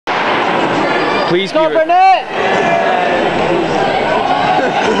Please go, Burnett!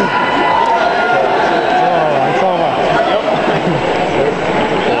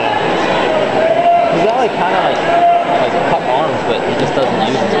 He's got like kind of like cut arms, but he just doesn't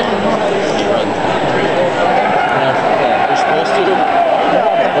use them. He runs. You're supposed to.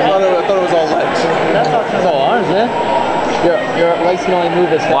 I thought it was all legs. That's all arms, man. Your legs can only move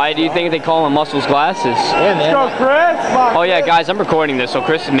this far. Why do you think they call him Muscles Glasses? Yeah, man. Let's go, Chris! Oh yeah, guys, I'm recording this, so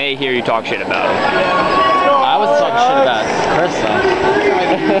Chris may hear you talk shit about him. I was talking shit about Chris, though.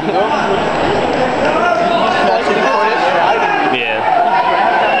 Yeah.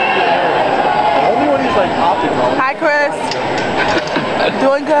 Hi, Chris.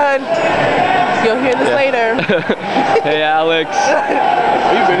 Doing good. You'll hear this later. Hey, Alex.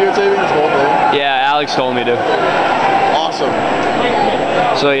 Are you videotaping this whole thing? Yeah, Alex told me to. Awesome.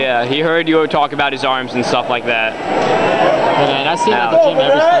 So yeah, he heard you talk about his arms and stuff like that. Yeah, man, I see him at the gym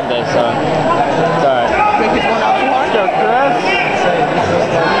every Sunday, so it's alright. Think he's going out too hard? Let's go, Chris!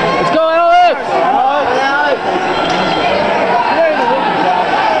 Let's go, Alex!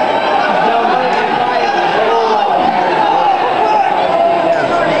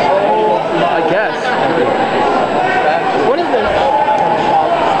 I guess. What is this?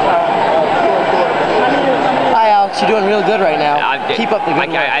 Hi, Alex. You're doing real good right now. Keep up the good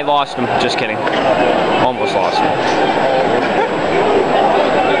work. I lost him. Just kidding. Almost lost him.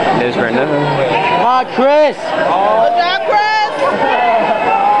 There's Brenda. Come on, Chris! Good job, Chris!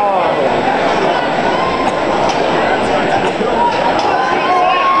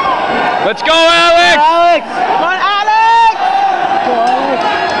 Let's go, Alex! Alex! Come on, Alex!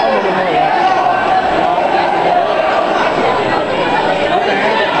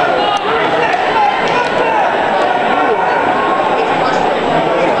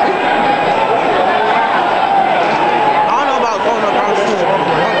 I don't know about going around this shit.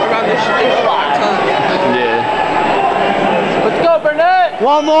 Yeah. Let's go, Burnett!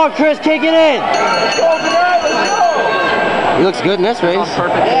 One more, Chris, kick it in! Let's go, Burnett! Let's go! He looks good in this race.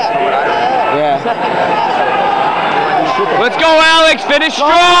 Yeah. Let's go, Alex! Finish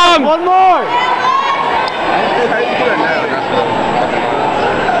strong! One more!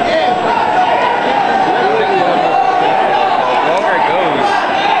 Longer it goes.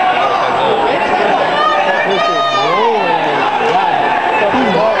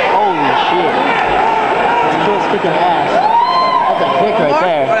 Holy shit. Chris kicking ass. That's a kick right Oh,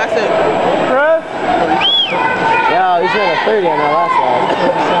 there. that's it. Chris! Yeah, he's running a 30 on that last lap.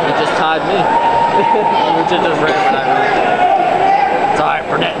 He just tied me. Richard just ran when I ran. It's alright,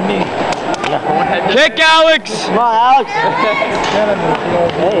 Burnett and me. Kick, Alex! Come on, Alex!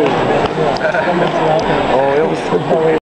 Hey. Oh, it was